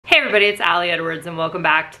everybody, it's Allie Edwards and welcome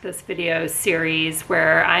back to this video series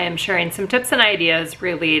where I am sharing some tips and ideas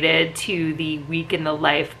related to the Week in the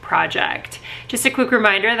Life project. Just a quick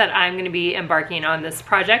reminder that I'm going to be embarking on this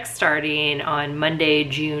project starting on Monday,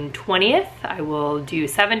 June 20th. I will do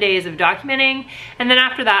 7 days of documenting, and then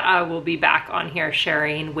after that I will be back on here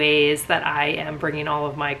sharing ways that I am bringing all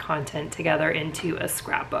of my content together into a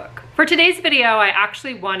scrapbook. For today's video, I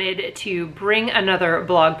actually wanted to bring another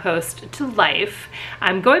blog post to life.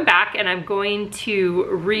 I'm going back and I'm going to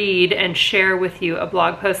read and share with you a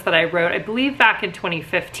blog post that I wrote, I believe back in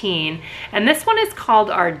 2015. And this one is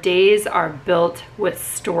called Our Days Are Built with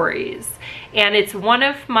Stories. And it's one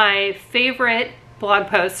of my favorite blog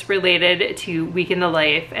posts related to Week in the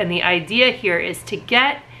Life. And the idea here is to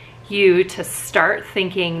get you to start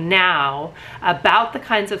thinking now about the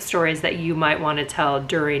kinds of stories that you might want to tell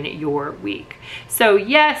during your week. So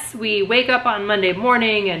yes, we wake up on Monday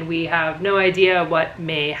morning and we have no idea what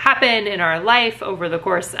may happen in our life over the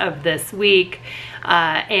course of this week.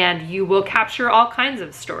 And you will capture all kinds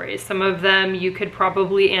of stories. Some of them you could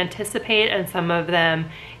probably anticipate, and some of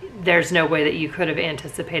them there's no way that you could have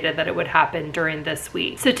anticipated that it would happen during this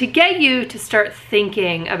week. So to get you to start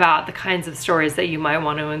thinking about the kinds of stories that you might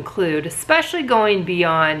want to include, especially going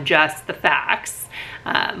beyond just the facts,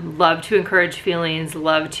 love to encourage feelings,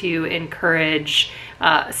 love to encourage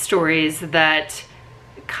stories that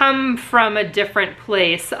come from a different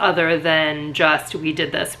place other than just we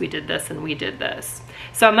did this, and we did this.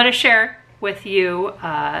 So I'm going to share with you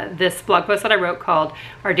this blog post that I wrote called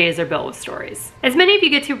Our Days Are Built with Stories. As many of you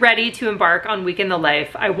get ready to embark on Week in the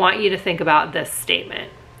Life, I want you to think about this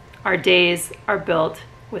statement. Our days are built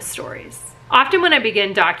with stories. Often when I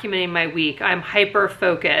begin documenting my week, I'm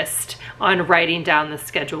hyper-focused on writing down the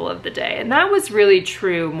schedule of the day. And that was really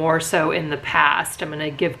true more so in the past. I'm going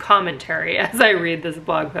to give commentary as I read this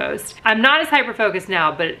blog post. I'm not as hyper-focused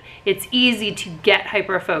now, but it's easy to get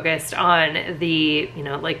hyper-focused on the,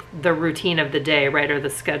 like the routine of the day, right? Or the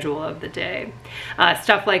schedule of the day.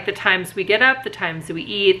 Stuff like the times we get up, the times we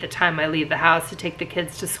eat, the time I leave the house to take the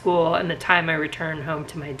kids to school, and the time I return home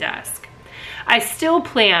to my desk. I still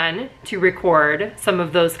plan to record some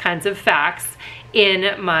of those kinds of facts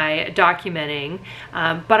in my documenting,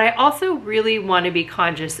 but I also really want to be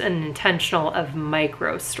conscious and intentional of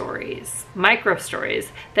micro stories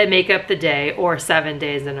that make up the day or 7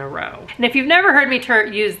 days in a row. And if you've never heard me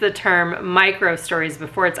use the term micro stories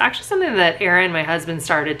before, it's actually something that Aaron, my husband,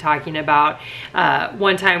 started talking about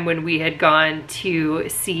one time when we had gone to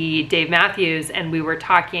see Dave Matthews, and we were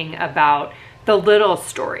talking about the little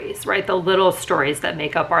stories, right? The little stories that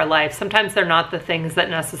make up our life. Sometimes they're not the things that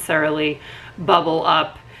necessarily bubble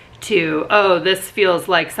up to, oh, this feels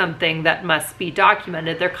like something that must be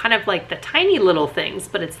documented. They're kind of like the tiny little things,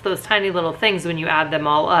 but it's those tiny little things, when you add them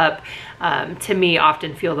all up, to me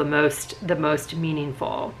often feel the most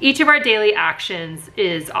meaningful. Each of our daily actions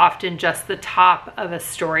is often just the top of a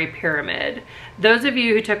story pyramid. Those of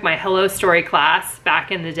you who took my Hello Story class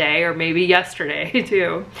back in the day, or maybe yesterday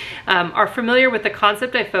too, are familiar with the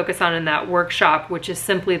concept I focus on in that workshop, which is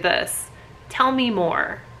simply this: tell me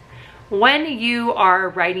more. When you are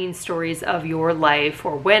writing stories of your life,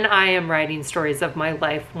 or when I am writing stories of my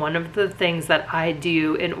life, one of the things that I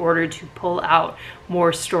do in order to pull out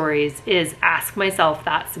more stories is ask myself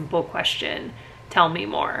that simple question: tell me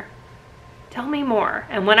more. Tell me more.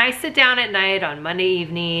 And when I sit down at night on Monday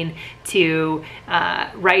evening to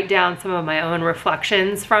write down some of my own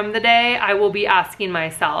reflections from the day, I will be asking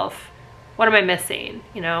myself, what am I missing?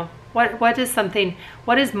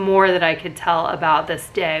 What is more that I could tell about this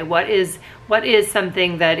day? What is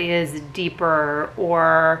something that is deeper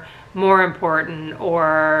or more important,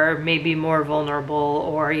 or maybe more vulnerable,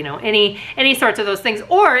 or any sorts of those things?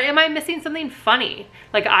 Or am I missing something funny?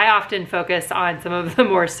 Like, I often focus on some of the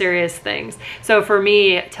more serious things. So for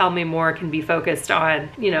me, tell me more can be focused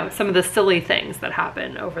on, some of the silly things that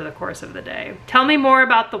happen over the course of the day. Tell me more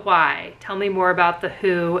about the why. Tell me more about the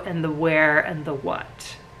who and the where and the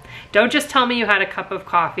what. Don't just tell me you had a cup of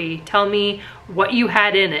coffee. Tell me what you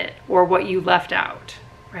had in it or what you left out,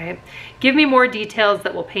 right? Give me more details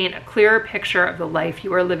that will paint a clearer picture of the life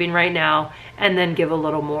you are living right now, and then give a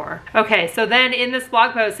little more. Okay, so then in this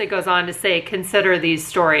blog post, it goes on to say, consider these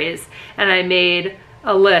stories. And I made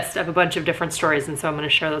a list of a bunch of different stories, and so I'm going to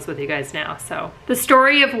share those with you guys now. So the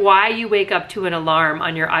story of why you wake up to an alarm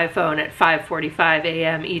on your iPhone at 5:45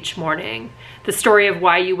 a.m. each morning. The story of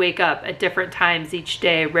why you wake up at different times each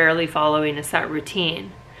day, rarely following a set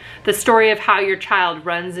routine. The story of how your child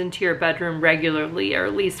runs into your bedroom regularly, or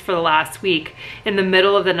at least for the last week, in the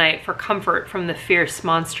middle of the night for comfort from the fierce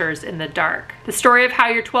monsters in the dark. The story of how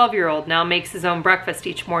your 12-year-old now makes his own breakfast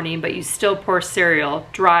each morning, but you still pour cereal,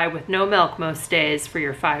 dry with no milk most days, for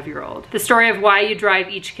your 5-year-old. The story of why you drive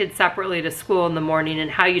each kid separately to school in the morning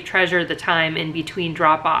and how you treasure the time in between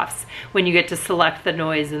drop-offs when you get to select the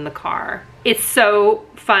noise in the car. It's so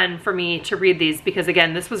fun for me to read these because,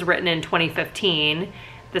 again, this was written in 2015.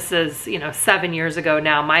 This is, 7 years ago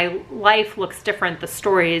now. My life looks different. The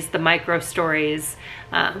stories, the micro stories,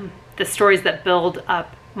 the stories that build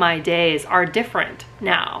up my days are different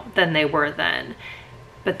now than they were then.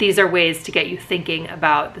 But these are ways to get you thinking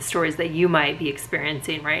about the stories that you might be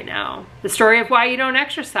experiencing right now. The story of why you don't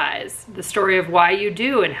exercise. The story of why you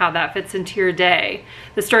do and how that fits into your day.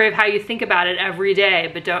 The story of how you think about it every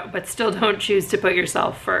day but still don't choose to put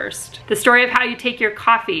yourself first. The story of how you take your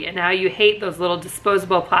coffee and how you hate those little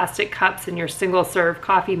disposable plastic cups in your single-serve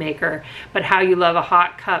coffee maker, but how you love a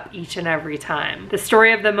hot cup each and every time. The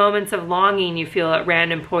story of the moments of longing you feel at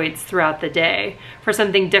random points throughout the day for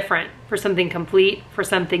something different, for something complete, for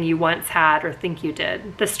something you once had or think you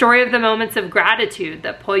did. The story of the moments of gratitude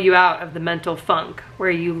that pull you out of the mental funk,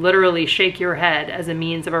 where you literally shake your head as a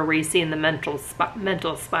means of erasing the mental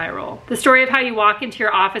spiral. The story of how you walk into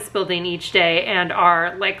your office building each day and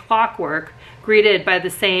are, like clockwork, greeted by the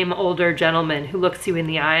same older gentleman who looks you in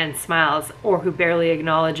the eye and smiles, or who barely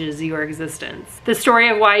acknowledges your existence. The story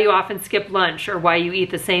of why you often skip lunch, or why you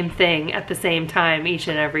eat the same thing at the same time each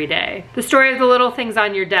and every day. The story of the little things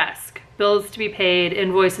on your desk. Bills to be paid,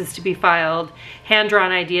 invoices to be filed,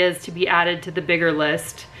 hand-drawn ideas to be added to the bigger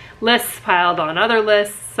list, lists piled on other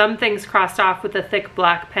lists, some things crossed off with a thick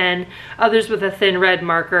black pen, others with a thin red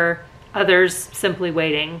marker, others simply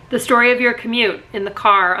waiting. The story of your commute, in the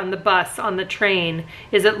car, on the bus, on the train.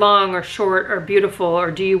 Is it long or short or beautiful,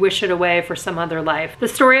 or do you wish it away for some other life? The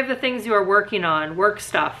story of the things you are working on, work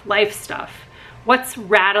stuff, life stuff. What's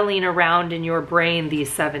rattling around in your brain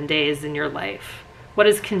these 7 days in your life? What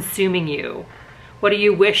is consuming you? What do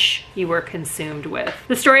you wish you were consumed with?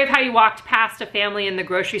 The story of how you walked past a family in the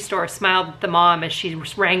grocery store, smiled at the mom as she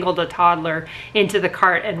wrangled a toddler into the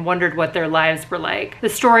cart and wondered what their lives were like. The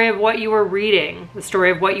story of what you were reading. The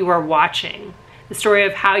story of what you were watching. The story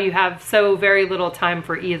of how you have so very little time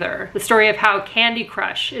for either. The story of how Candy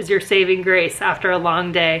Crush is your saving grace after a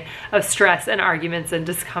long day of stress and arguments and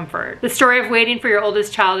discomfort. The story of waiting for your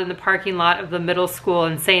oldest child in the parking lot of the middle school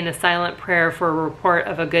and saying a silent prayer for a report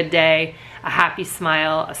of a good day, a happy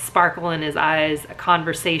smile, a sparkle in his eyes, a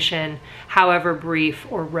conversation, however brief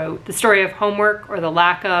or rote. The story of homework or the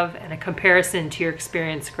lack of, and a comparison to your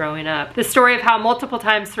experience growing up. The story of how multiple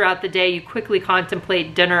times throughout the day you quickly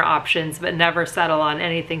contemplate dinner options but never settle on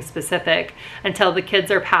anything specific until the kids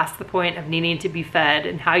are past the point of needing to be fed,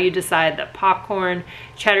 and how you decide that popcorn,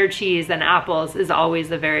 cheddar cheese, and apples is always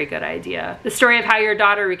a very good idea. The story of how your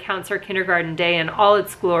daughter recounts her kindergarten day in all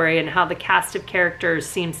its glory, and how the cast of characters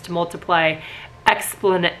seems to multiply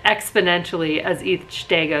exponentially as each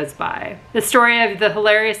day goes by. The story of the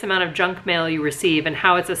hilarious amount of junk mail you receive and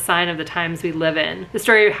how it's a sign of the times we live in. The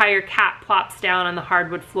story of how your cat plops down on the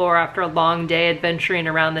hardwood floor after a long day adventuring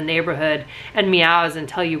around the neighborhood and meows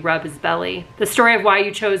until you rub his belly. The story of why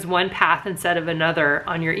you chose one path instead of another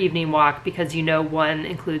on your evening walk because you know one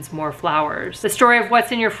includes more flowers. The story of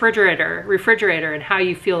what's in your refrigerator and how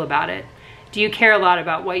you feel about it. Do you care a lot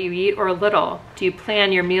about what you eat or a little? Do you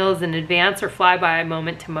plan your meals in advance or fly by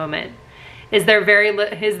moment to moment? Is there very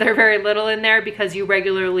little in there because you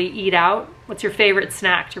regularly eat out? What's your favorite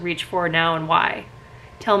snack to reach for now and why?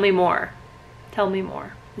 Tell me more. Tell me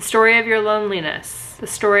more. The story of your loneliness. The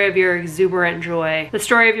story of your exuberant joy. The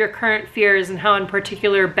story of your current fears and how on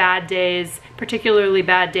particularly bad days,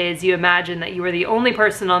 you imagine that you are the only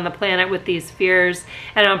person on the planet with these fears,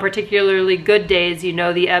 and on particularly good days you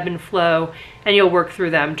know the ebb and flow and you'll work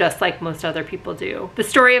through them just like most other people do. The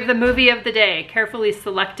story of the movie of the day, carefully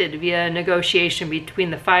selected via negotiation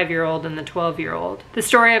between the 5-year-old and the 12-year-old. The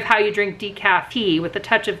story of how you drink decaf tea with a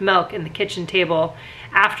touch of milk in the kitchen table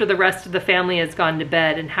after the rest of the family has gone to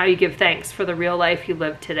bed, and how you give thanks for the real life you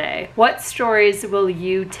live today. What stories will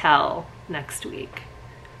you tell next week?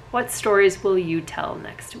 What stories will you tell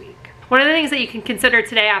next week? One of the things that you can consider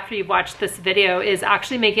today after you've watched this video is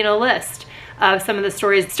actually making a list of some of the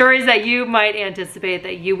stories that you might anticipate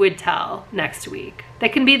that you would tell next week.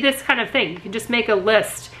 That can be this kind of thing. You can just make a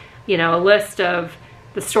list, a list of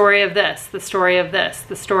the story of this, the story of this,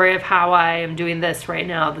 the story of how I am doing this right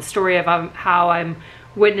now, the story of how I'm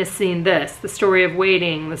witnessing this, the story of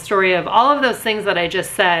waiting, the story of all of those things that I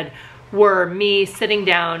just said were me sitting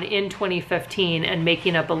down in 2015 and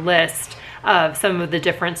making up a list of some of the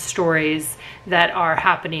different stories that are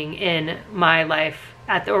happening in my life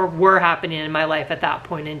or were happening in my life at that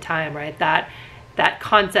point in time, right? That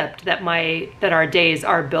concept that our days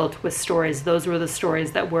are built with stories. Those were the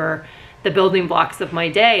stories that were the building blocks of my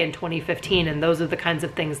day in 2015, and those are the kinds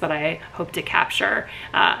of things that I hope to capture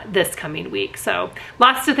this coming week. So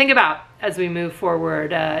lots to think about as we move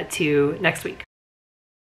forward to next week.